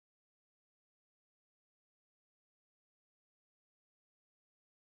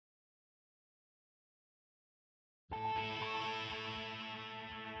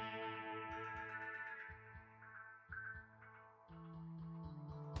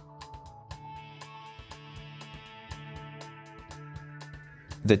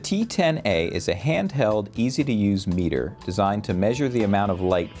The T-10A is a handheld, easy-to-use meter designed to measure the amount of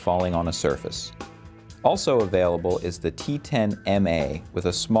light falling on a surface. Also available is the T-10A with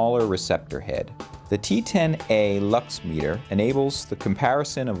a smaller receptor head. The T-10A lux meter enables the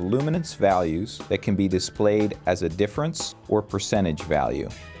comparison of luminance values that can be displayed as a difference or percentage value.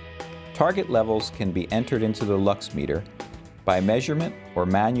 Target levels can be entered into the lux meter by measurement or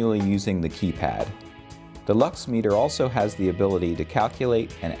manually using the keypad. The lux meter also has the ability to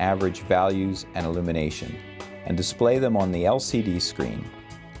calculate and average values and illumination and display them on the LCD screen.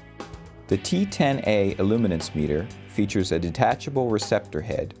 The T-10A illuminance meter features a detachable receptor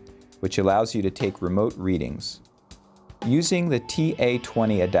head which allows you to take remote readings. Using the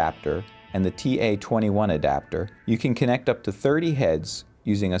TA20 adapter and the TA21 adapter, you can connect up to 30 heads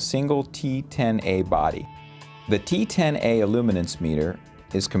using a single T-10A body. The T-10A illuminance meter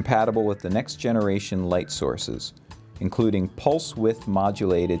is compatible with the next generation light sources, including pulse width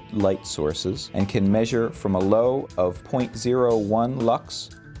modulated light sources, and can measure from a low of 0.01 lux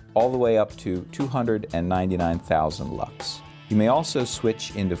all the way up to 299,000 lux. You may also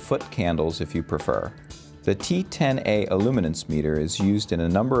switch into foot candles if you prefer. The T-10A illuminance meter is used in a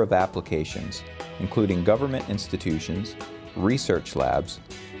number of applications, including government institutions, research labs,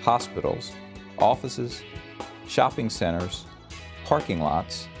 hospitals, offices, shopping centers, parking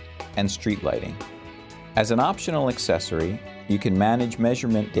lots, and street lighting. As an optional accessory, you can manage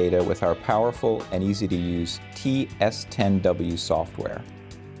measurement data with our powerful and easy-to-use TS10W software.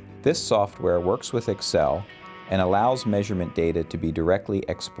 This software works with Excel and allows measurement data to be directly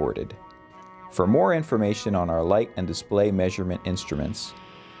exported. For more information on our light and display measurement instruments,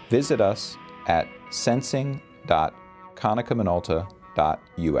 visit us at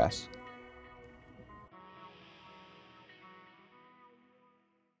sensing.konicaminolta.us.